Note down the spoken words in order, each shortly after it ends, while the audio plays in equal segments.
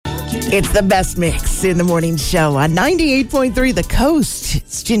It's the best mix in the morning show on 98.3 The Coast.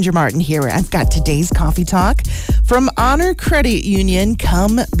 It's Ginger Martin here. I've got today's coffee talk from Honor Credit Union.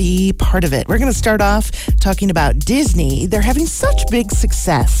 Come be part of it. We're going to start off talking about Disney. They're having such big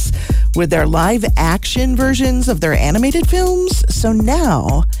success with their live action versions of their animated films. So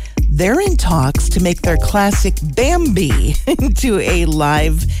now they're in talks to make their classic Bambi into a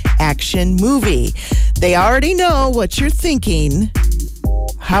live action movie. They already know what you're thinking.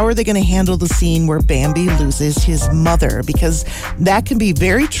 How are they going to handle the scene where Bambi loses his mother? Because that can be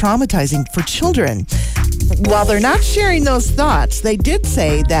very traumatizing for children. While they're not sharing those thoughts, they did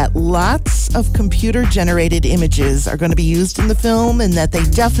say that lots of computer-generated images are going to be used in the film and that they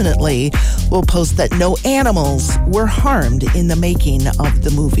definitely will post that no animals were harmed in the making of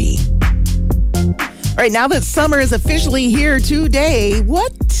the movie. All right, now that summer is officially here today,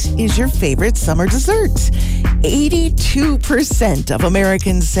 what is your favorite summer dessert? 82% of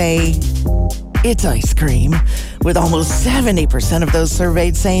Americans say it's ice cream, with almost 70% of those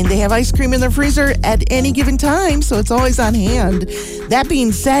surveyed saying they have ice cream in their freezer at any given time, so it's always on hand. That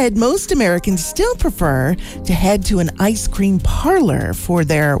being said, most Americans still prefer to head to an ice cream parlor for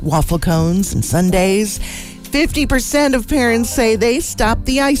their waffle cones and sundaes. 50% of parents say they stop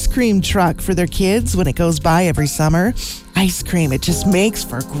the ice cream truck for their kids when it goes by every summer. Ice cream, it just makes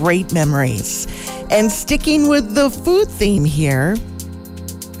for great memories. And sticking with the food theme here,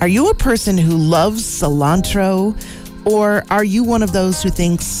 are you a person who loves cilantro, or are you one of those who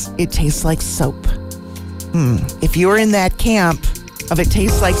thinks it tastes like soap? If you're in that camp of it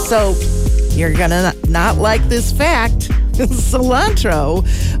tastes like soap, you're gonna not like this fact. Cilantro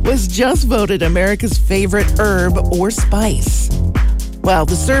was just voted America's favorite herb or spice. Well,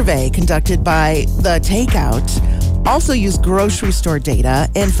 the survey conducted by The Takeout also used grocery store data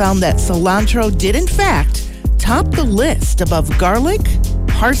and found that cilantro did in fact top the list above garlic,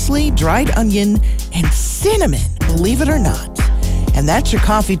 parsley, dried onion, and cinnamon, believe it or not. And that's your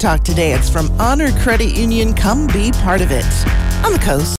coffee talk today. It's from Honor Credit Union. Come be part of it on the coast.